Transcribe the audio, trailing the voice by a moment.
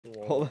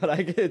Hold on,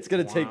 it's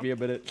gonna take me a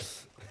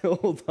minute.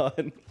 Hold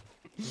on.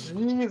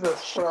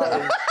 Jesus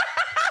Christ.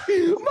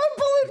 My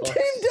bullet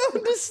came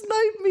down to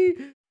snipe me.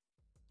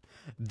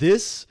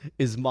 This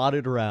is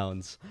Modded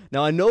Rounds.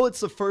 Now, I know it's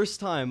the first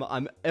time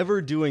I'm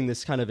ever doing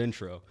this kind of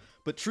intro,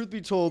 but truth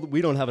be told,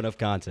 we don't have enough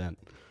content.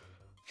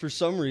 For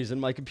some reason,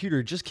 my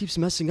computer just keeps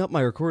messing up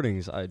my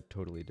recordings. I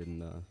totally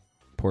didn't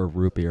pour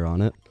root beer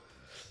on it.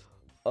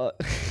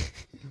 But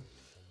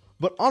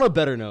on a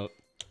better note,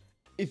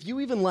 if you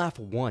even laugh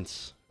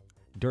once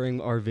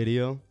during our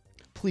video,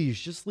 please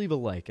just leave a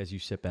like as you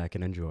sit back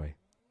and enjoy.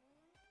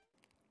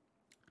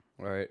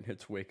 All right,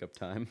 it's wake up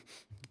time.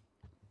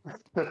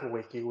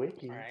 Wakey,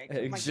 wakey. All right,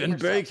 Eggs and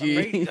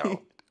bakey.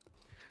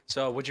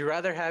 So, would you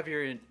rather have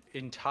your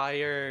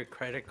entire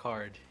credit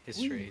card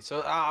history?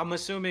 So, I'm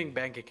assuming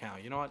bank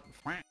account. You know what?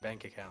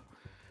 Bank account.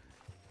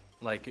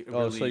 Like,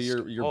 oh, released.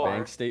 so your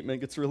bank statement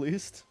gets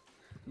released?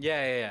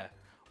 Yeah.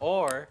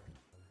 Or,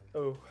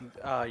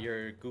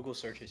 your Google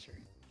search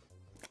history.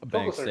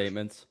 Bank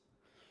statements.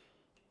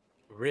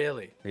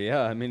 Really?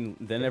 Yeah, I mean,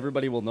 then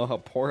everybody will know how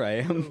poor I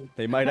am.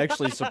 They might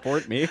actually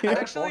support me.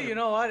 Actually, you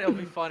know what? It'll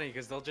be funny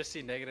because they'll just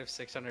see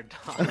 -$600.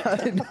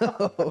 I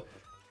know.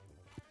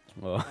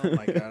 Oh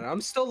my god, I'm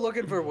still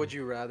looking for would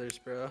you rather's,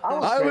 bro.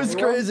 I was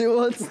crazy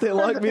once. They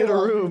locked me in a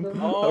room.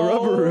 A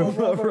rubber room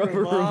with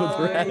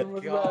rats.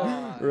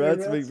 God.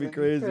 Rats make me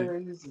crazy.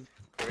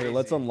 Here,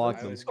 let's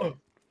unlock them.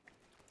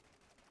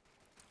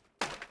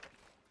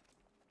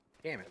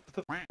 Damn it. What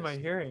the f am I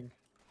hearing?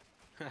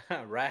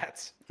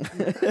 Rats.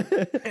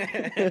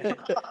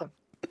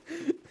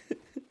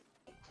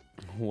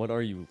 What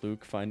are you,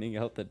 Luke, finding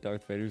out that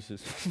Darth Vader's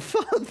his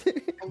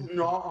father?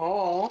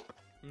 No.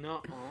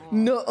 No.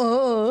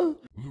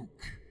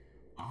 Luke,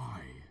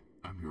 I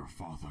am your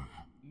father.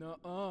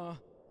 Nuh-uh.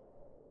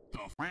 The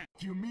f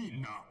you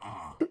mean,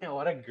 nuh-uh?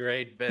 What a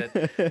great bit.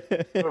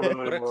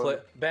 Put a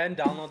clip. Ben,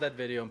 download that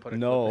video and put a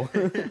clip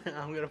in.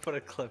 I'm gonna put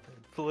a clip in,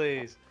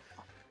 please.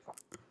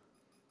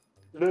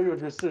 Look at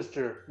your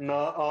sister.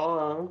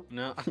 Nuh-uh.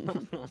 No.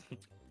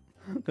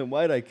 Then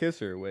why'd I kiss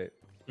her? Wait.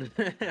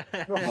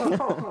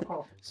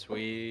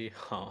 Sweet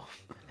home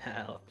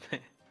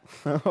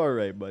Alabama. All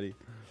right, buddy.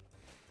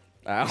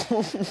 Ow.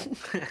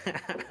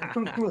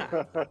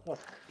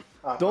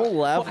 Don't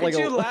laugh. Why'd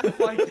you laugh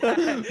like that?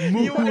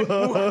 You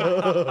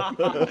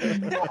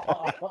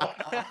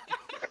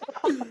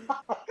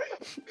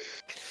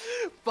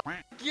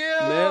Fuck you!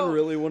 Man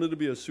really wanted to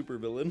be a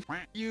supervillain.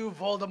 You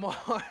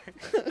Voldemort.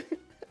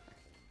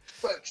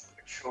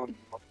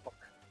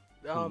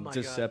 Oh my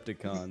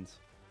Decepticons.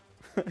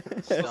 god.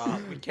 Stop.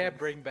 We can't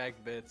bring back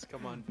bits.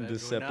 Come on, Ben.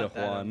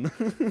 Decepticon.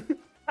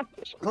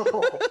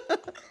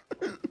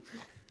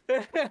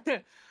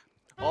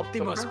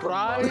 Optimus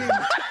Prime.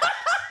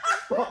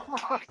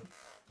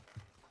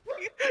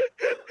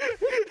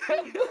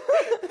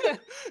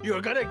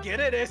 You're gonna get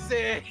it,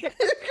 essay. You're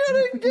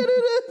gonna get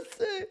it,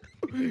 essay.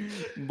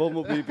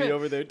 Bumblebee be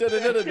over there.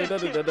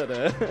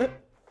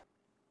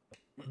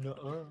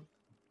 Nuh-uh.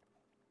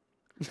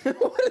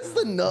 What is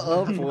the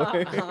nuh-uh for?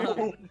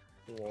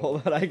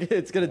 Hold on,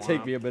 it's gonna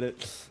take me a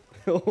minute.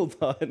 Hold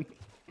on.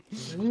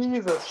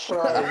 Jesus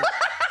Christ.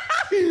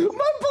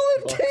 My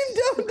bullet came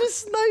down to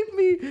snipe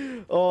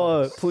me.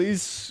 Oh,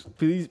 please,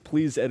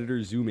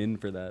 editor, zoom in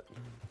for that.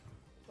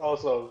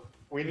 Also,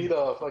 we need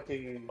a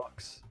fucking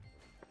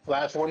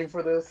flash warning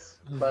for this.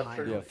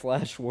 Yeah,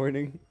 flash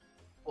warning.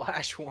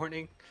 Flash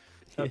warning.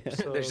 Yeah.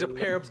 There's a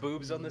pair of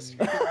boobs on the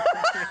screen.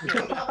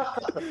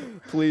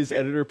 Please,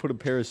 editor, put a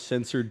pair of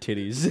censored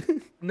titties.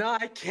 No,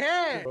 I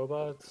can't.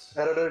 Robots.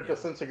 Editor,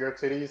 just censor your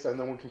titties and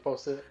then we can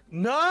post it.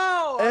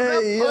 No.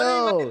 Hey,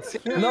 yo.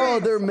 No, No,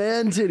 they're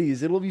man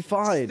titties. It'll be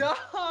fine.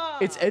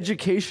 Stop. It's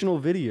educational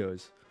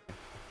videos.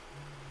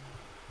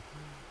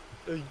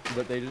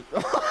 But they just...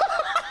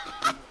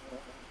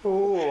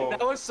 Ooh.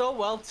 That was so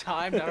well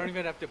timed. I don't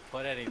even have to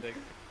put anything.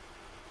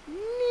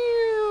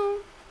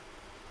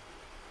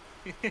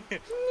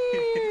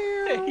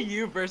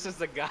 You versus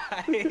the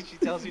guy. She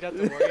tells you not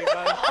to worry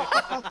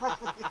about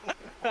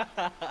it.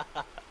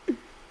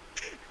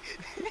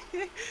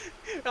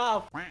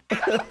 Oh.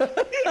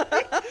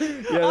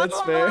 Yeah,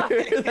 that's fair.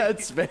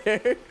 That's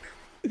fair.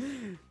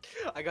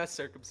 I got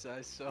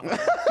circumcised, so.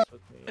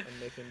 With me. I'm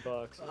making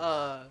boxes.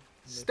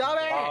 Stop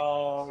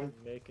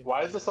it!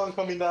 Why is the sun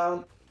coming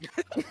down?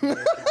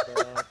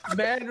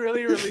 Man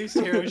really released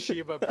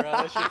Hiroshima, bro.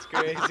 That shit's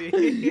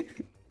crazy.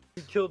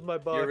 You killed my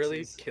boxes. You're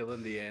really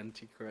killing the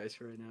Antichrist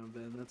right now,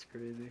 Ben. That's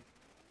crazy.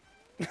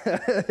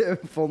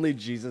 If only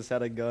Jesus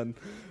had a gun.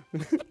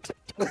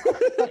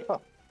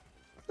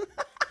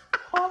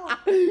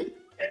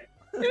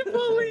 If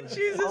only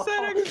Jesus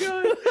had a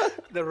gun.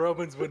 The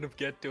Romans wouldn't have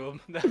get to him.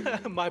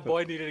 My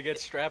boy needed to get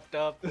strapped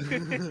up.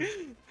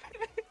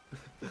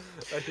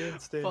 I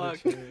didn't stand a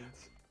Fuck.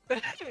 chance.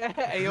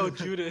 Ayo,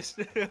 Judas.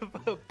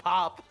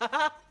 Pop.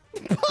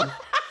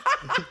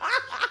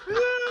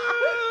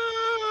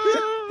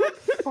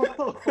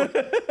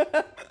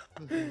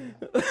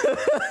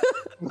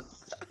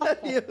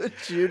 Yo,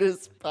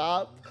 Judas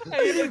Pop.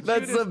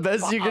 That's the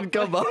best you can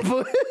come up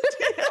with.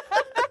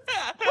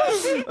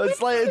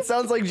 It's like it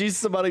sounds like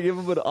Jesus about to give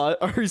him an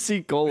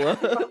RC cola.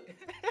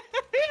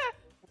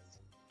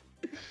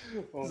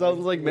 Oh Sounds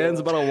my like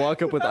man's God. about to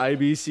walk up with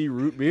IBC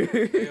root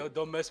beer. Yo,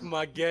 don't mess with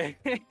my gang.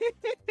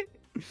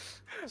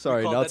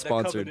 Sorry, We call not that the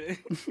sponsored. covenant.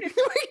 We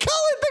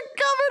call it the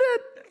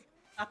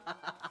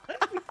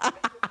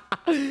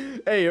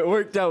covenant. Hey, it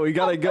worked out. We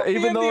gotta go,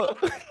 even though.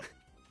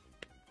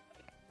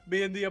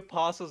 Me and the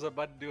apostles are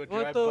about to do a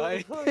What drive-by.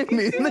 the fuck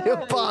Me is and the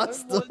that?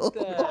 apostle. I want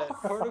that.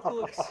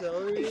 Particle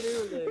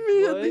accelerator? Like,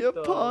 Me and the what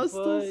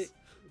apostles. fuck?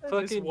 This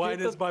Fucking wine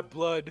get is my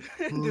blood.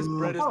 This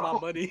bread is my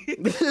money.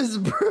 This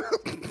bro.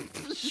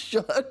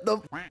 Shut the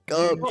fuck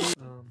up.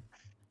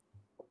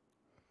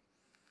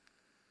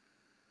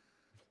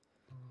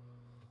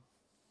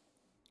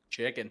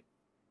 Chicken.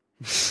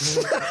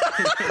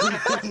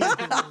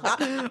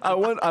 I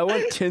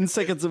want 10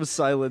 seconds of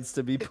silence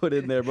to be put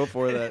in there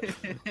before that.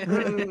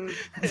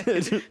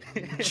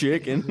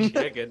 Chicken.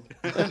 Chicken.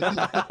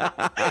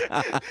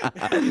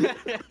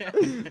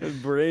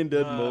 Brain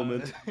dead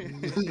moment.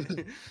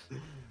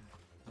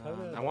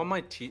 I want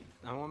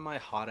my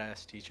hot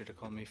ass teacher to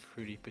call me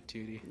Fruity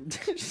Patootie.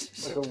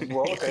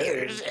 Well,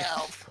 okay.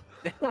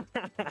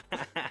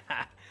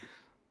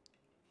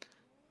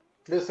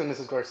 Listen,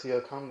 Mrs. Garcia,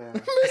 calm down.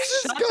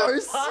 Mrs.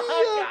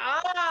 Garcia.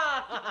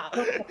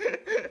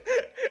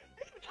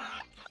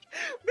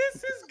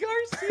 Mrs.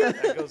 Garcia.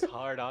 That goes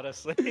hard,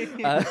 honestly.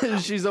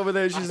 She's over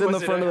there. She's in the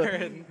Was it front of her?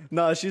 the.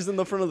 Nah, she's in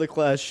the front of the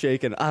class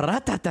shaking.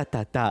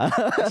 Aratatata.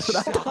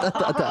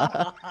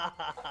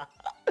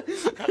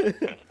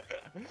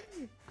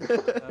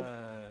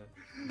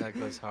 That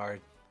goes hard.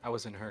 I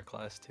was in her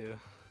class too.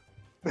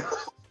 I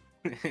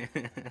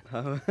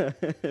can't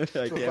Just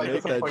like make that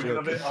disappointed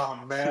joke. of it. Oh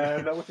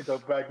man, I wish you go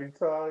back in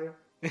time.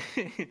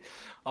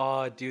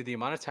 Oh, dude, the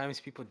amount of times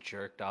people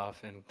jerked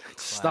off in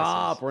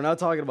Stop. classes. We're not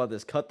talking about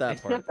this. Cut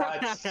that part.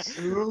 That's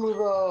true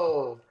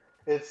though.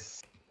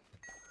 It's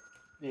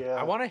yeah.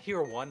 I want to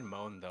hear one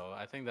moan though.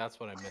 I think that's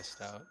what I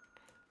missed out.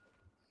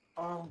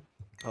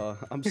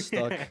 I'm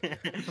stuck.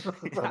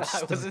 I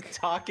wasn't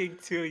talking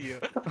to you.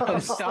 I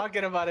was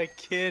talking about a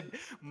kid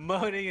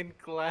moaning in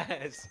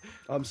class.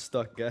 I'm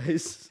stuck,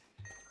 guys.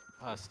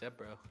 Oh, step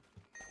bro.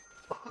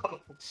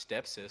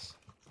 Step sis.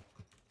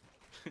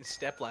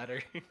 Step ladder.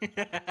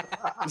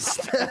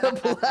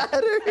 Step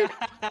ladder.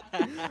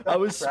 I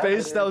was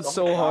spaced out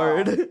so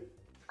hard.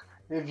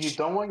 If you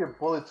don't want your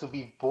bullet to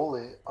be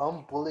bullet,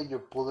 unbullet your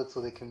bullet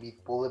so they can be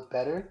bullet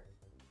better.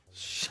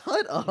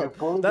 Shut Your up.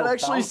 bullet That will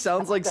actually bounce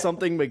sounds like back.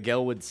 something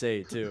Miguel would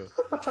say too.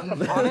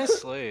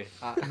 Honestly,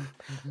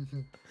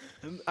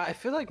 I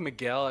feel like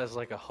Miguel as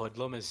like a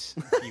hoodlum is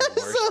the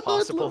worst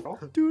possible.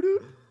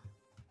 Doo-doo.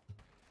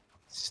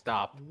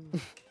 Stop.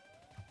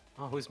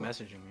 Oh, who's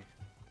messaging me?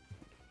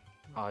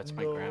 Oh, it's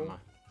my No. grandma.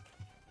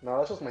 No,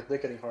 that's just my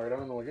dick getting hard. I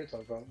don't know what you're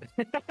talking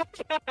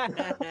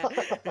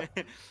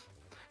about.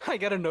 I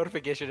get a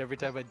notification every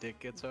time my dick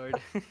gets hard.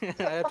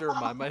 I have to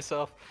remind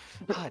myself.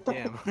 Ah,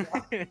 damn.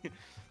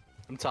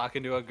 I'm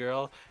talking to a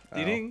girl.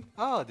 Ding.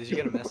 Oh, did you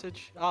get a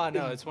message? Oh,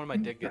 no, it's when my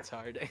dick gets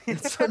hard.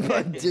 It's when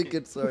my dick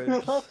gets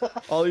hard.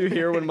 All you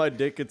hear when my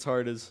dick gets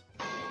hard is.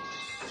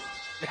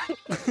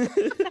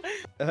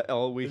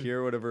 All we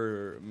hear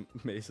whenever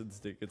Mason's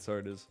dick gets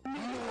hard is.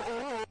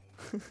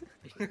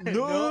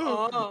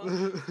 No.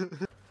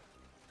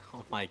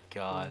 Oh my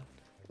god.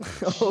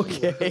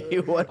 Okay,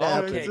 what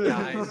happened? Okay,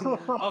 guys. Okay,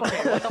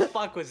 what the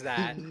fuck was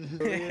that?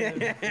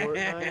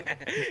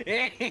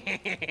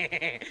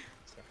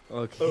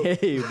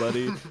 Okay,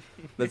 buddy.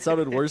 That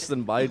sounded worse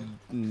than my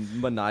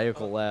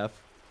maniacal laugh.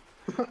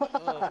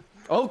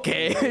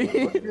 Okay.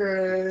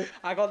 Okay.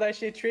 I call that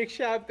shit trick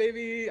shot,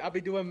 baby. I'll be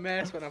doing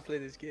math when I play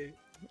this game.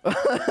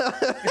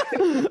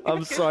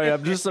 I'm sorry,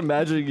 I'm just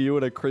imagining you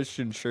in a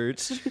Christian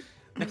church.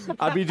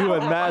 I'll be doing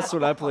mass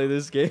when I play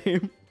this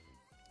game.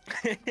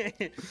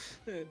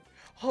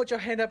 Hold your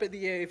hand up in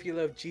the air if you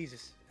love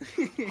Jesus.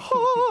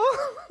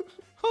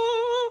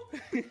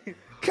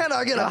 Can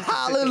I get a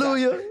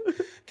hallelujah?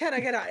 Can I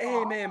get an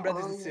amen,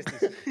 brothers and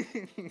sisters?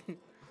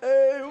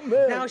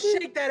 Amen. Now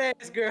shake that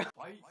ass, girl.